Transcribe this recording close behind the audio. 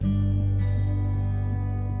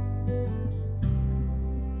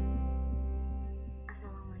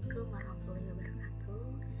Assalamualaikum warahmatullahi wabarakatuh.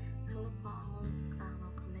 Hello Pauls,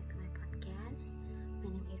 welcome back to my podcast.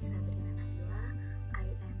 My name is Sabrina Nabila. I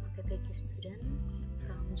am a PPG student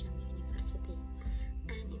from Jamia University.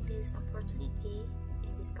 And in this opportunity,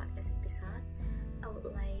 in this podcast episode, I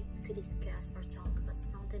would like to discuss or talk about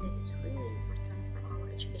something that is really important for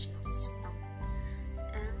our educational system.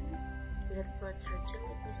 And without further ado,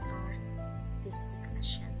 let me start this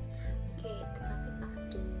discussion. Okay, the topic of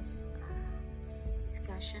this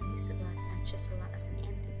discussion is about Pancasila as an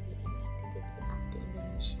entity and identity of the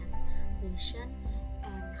Indonesian nation,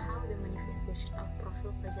 and how the manifestation of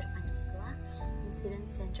Profil Pelajar Pancasila in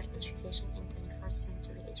student-centered education in 21st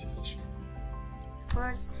century education.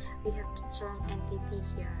 First, we have the term entity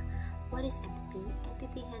here. What is entity?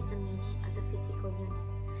 Entity has a meaning as a physical unit.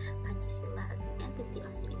 Pancasila as an entity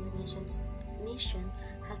of the Indonesian nation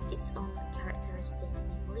has its own characteristic,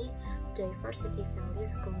 namely diversity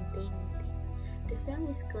values contained within. The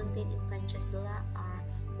values contained in Pancasila are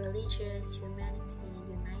religious, humanity,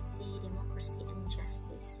 unity, democracy, and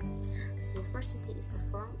justice. Diversity is a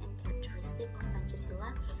form and characteristic of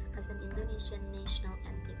Pancasila as an Indonesian national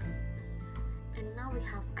entity. And now we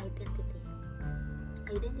have identity.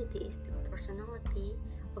 Identity is the personality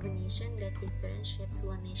of a nation that differentiates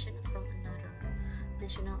one nation from another.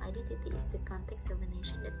 National identity is the context of a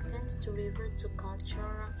nation that tends to revert to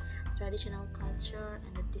culture, traditional culture,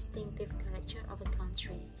 and the distinctive character of a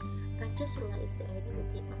country. Pancasila is the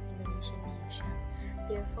identity of Indonesian nation.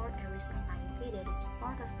 Therefore, every society that is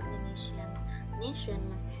part of the Indonesian nation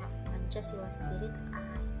must have Pancasila spirit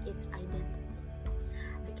as its identity.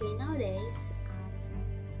 Okay, nowadays,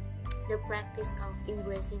 the practice of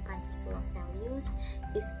embracing Pancasila values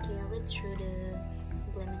is carried through the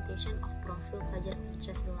implementation of Profil Pelajar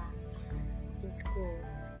Pancasila in school.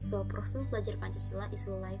 So, Profil Pelajar Pancasila is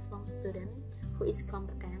a lifelong student who is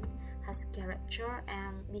competent, has character,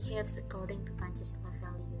 and behaves according to Pancasila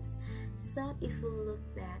values. So, if we look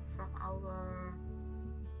back from our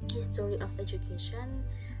history of education,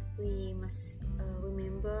 we must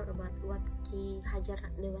remember about what Ki Hajar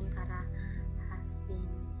Dewantara has been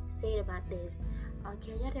said about this.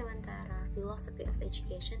 Ki Hajar Dewantara philosophy of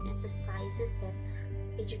education emphasizes that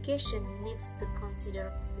education needs to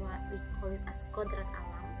consider what we call it as kodrat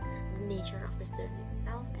alam, the nature of the student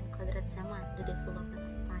itself, and kodrat zaman, the development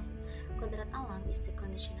of time. Kodrat alam is the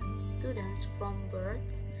condition of the students from birth,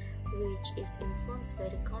 which is influenced by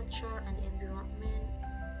the culture and the environment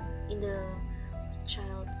in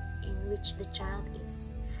which the child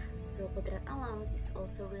is. So kodrat alam is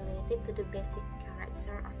also related to the basic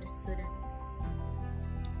character of the student,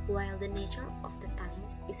 while the nature of the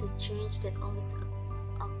times is a change that always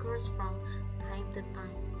occurs from time to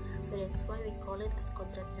time. So that's why we call it as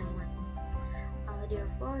kodrat zaman.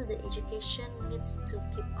 Therefore, the education needs to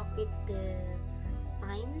keep up with the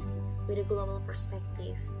times with a global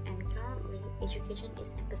perspective, and currently education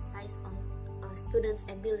is emphasized on students'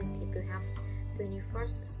 ability to have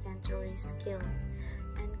 21st century skills.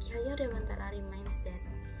 And Ki Hajar Dewantara reminds that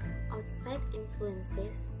outside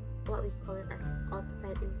influences, what we call it as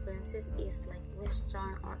outside influences, is like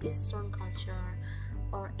Western or Eastern culture,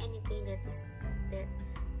 or anything that is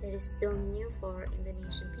still new for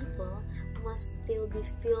Indonesian people, must still be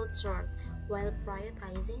filtered while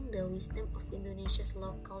prioritizing the wisdom of Indonesia's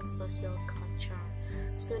local social culture.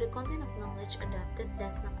 So the content of knowledge adopted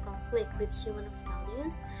does not conflict with human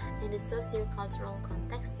values and the socio-cultural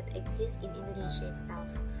context that exists in Indonesia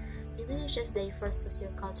itself. Indonesia's diverse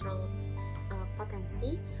socio-cultural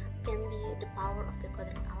potency can be the power of the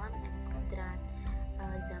kodrat alam and kodrat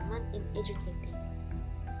zaman in educating.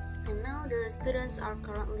 And now the students are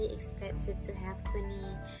currently expected to have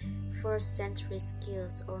 21st century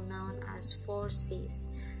skills, or known as 4Cs: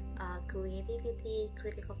 creativity,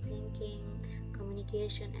 critical thinking,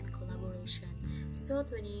 communication, and collaboration. So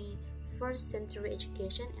 21st century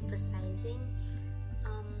education emphasizing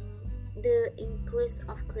the increase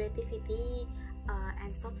of creativity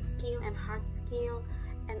and soft skill and hard skill,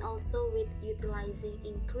 and also with utilizing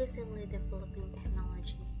increasingly developing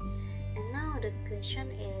technology. And now the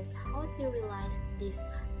question is how to realize this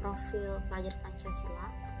Profil Pelajar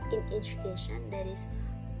Pancasila in education that is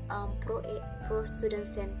pro student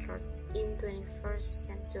centered in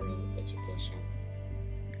 21st century education.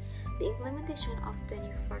 The implementation of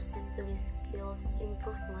 21st century skills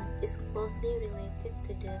improvement is closely related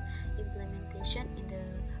to the implementation in the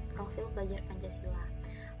Profil Pelajar Pancasila.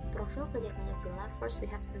 Profil Pelajar Pancasila, first we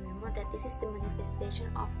have to remember that this is the manifestation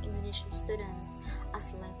of Indonesian students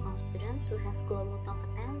as lifelong students who have global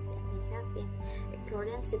competence and behave in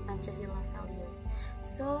accordance with Pancasila values.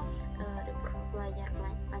 So, the Pelajar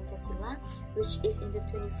Pancasila, which is in the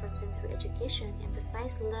 21st century education,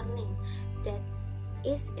 emphasize learning that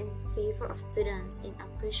is in favor of students in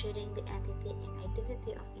appreciating the entity and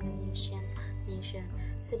identity of Indonesian nation,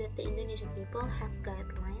 so that the Indonesian people have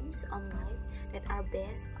guidelines on life that are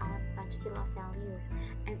based on Pancasila values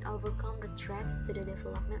and overcome the threats to the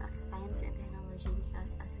development of science and technology,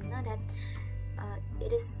 because as we know that it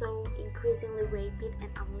is so increasingly rapid and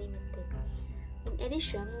unlimited. In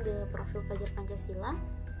addition, the Profil Pelajar Pancasila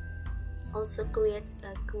also creates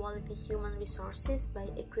quality human resources by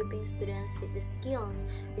equipping students with the skills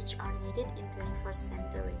which are needed in 21st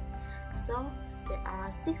century. So, there are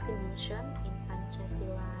 6 dimensions in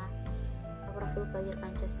Pancasila, Profil Pelajar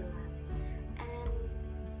Pancasila. And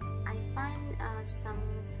I find some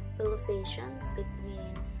relevations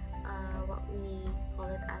between what we call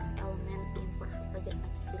it as element in Profil Pelajar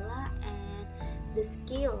Pancasila and the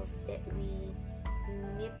skills that we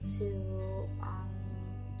need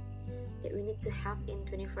to have in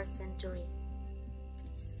 21st century.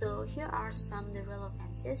 So here are some of the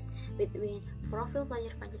relevances between Profil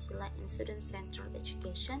Pelajar Pancasila and student-centered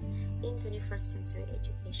education in 21st century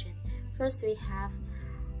education. First, we have,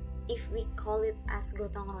 if we call it as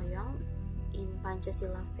gotong royong in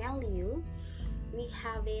Pancasila value, we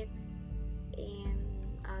have it in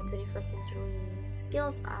 21st century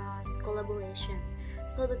skills as collaboration.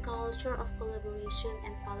 So the culture of collaboration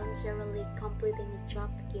and voluntarily completing a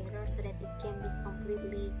job together so that it can be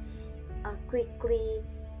completely quickly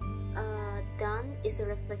done is a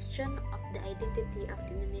reflection of the identity of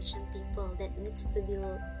the Indonesian people that needs to be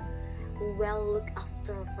well looked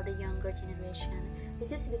after for the younger generation.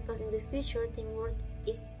 This is because in the future, teamwork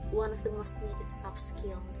is one of the most needed soft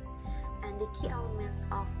skills, and the key elements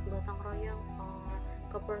of gotong royong or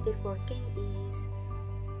cooperative working is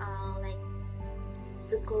like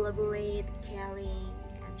to collaborate, caring,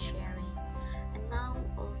 and sharing. And now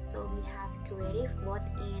also we have creative, both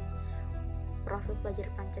in Profil Pelajar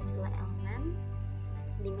Pancasila element,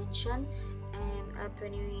 dimension, and a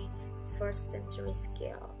 21st century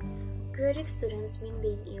skill. Creative students mean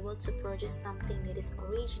being able to produce something that is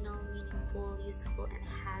original, meaningful, useful, and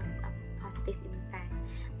has a positive impact.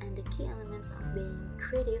 And the key elements of being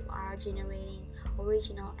creative are generating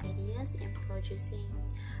original ideas and producing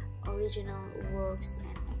original works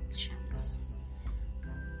and actions.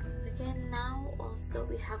 Again, now also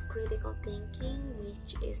we have critical thinking,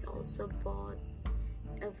 which is also both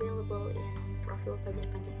available in Profil Pelajar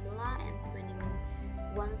Pancasila and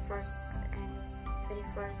 21st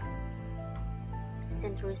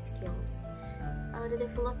century skills. The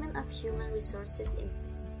development of human resources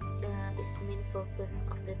is the main focus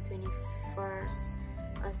of the 21st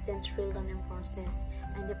century learning process,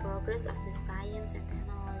 and the progress of the science and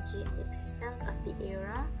technology and the existence of the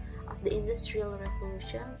era of the Industrial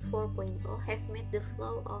Revolution 4.0 have made the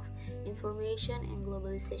flow of information and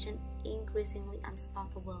globalization increasingly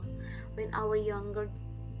unstoppable. When our younger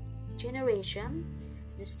generation,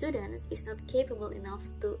 the students, is not capable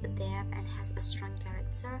enough to adapt and has a strong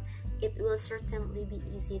character, it will certainly be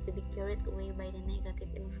easy to be carried away by the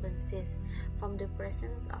negative influences from the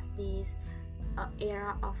presence of this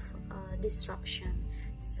era of disruption.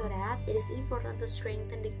 So that it is important to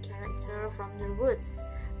strengthen the character from the roots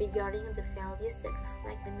regarding the values that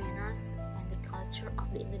reflect the manners and the culture of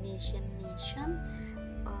the Indonesian nation,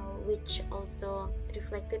 which also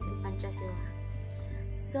reflected in Pancasila.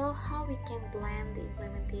 So how we can blend the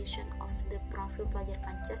implementation of the Profil Pelajar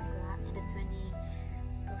Pancasila and the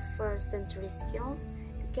 21st century skills?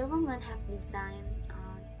 The government have designed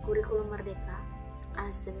Kurikulum Merdeka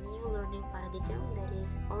as a new learning paradigm that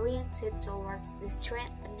is oriented towards the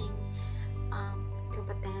strengthening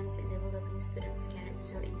competence and developing students'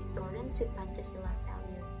 character in accordance with Pancasila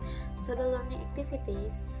values. So the learning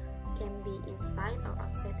activities can be inside or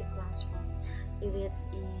outside the classroom. If it's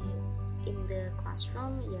in the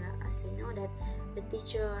classroom, as we know that the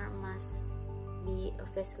teacher must be a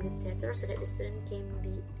facilitator so that the student can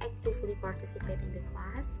be actively participate in the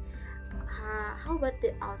class. How about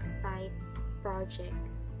the outside project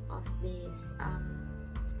of this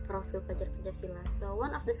Profil Pelajar Pancasila? So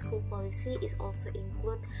one of the school policy is also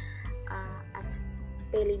include as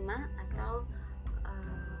P5 atau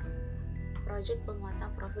project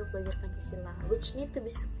penguatan Profil Pelajar Pancasila, which need to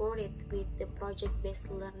be supported with the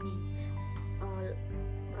project-based learning model.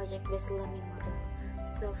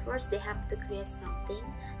 So first they have to create something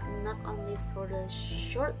not only for the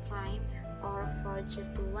short time or for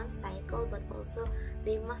just one cycle, but also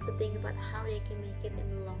they must think about how they can make it in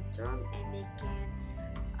the long term and they can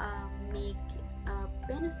make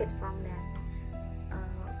benefit from that,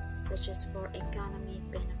 such as for economic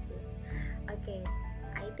benefit. Okay,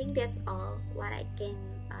 I I think that's all what I can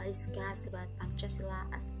discuss about Pancasila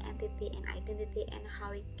as entity and identity, and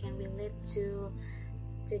how it can relate to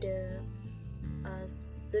the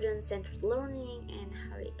student-centered learning, and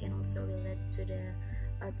how it can also relate to the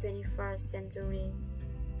 21st century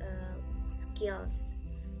skills.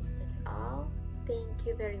 That's all. Thank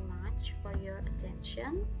you very much for your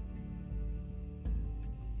attention.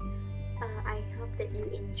 I hope that you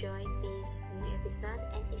enjoyed this new episode,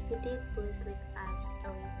 and if you did, please leave us a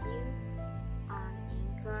review on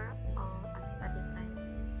Anchor or on Spotify.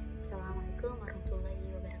 Assalamualaikum warahmatullahi wabarakatuh.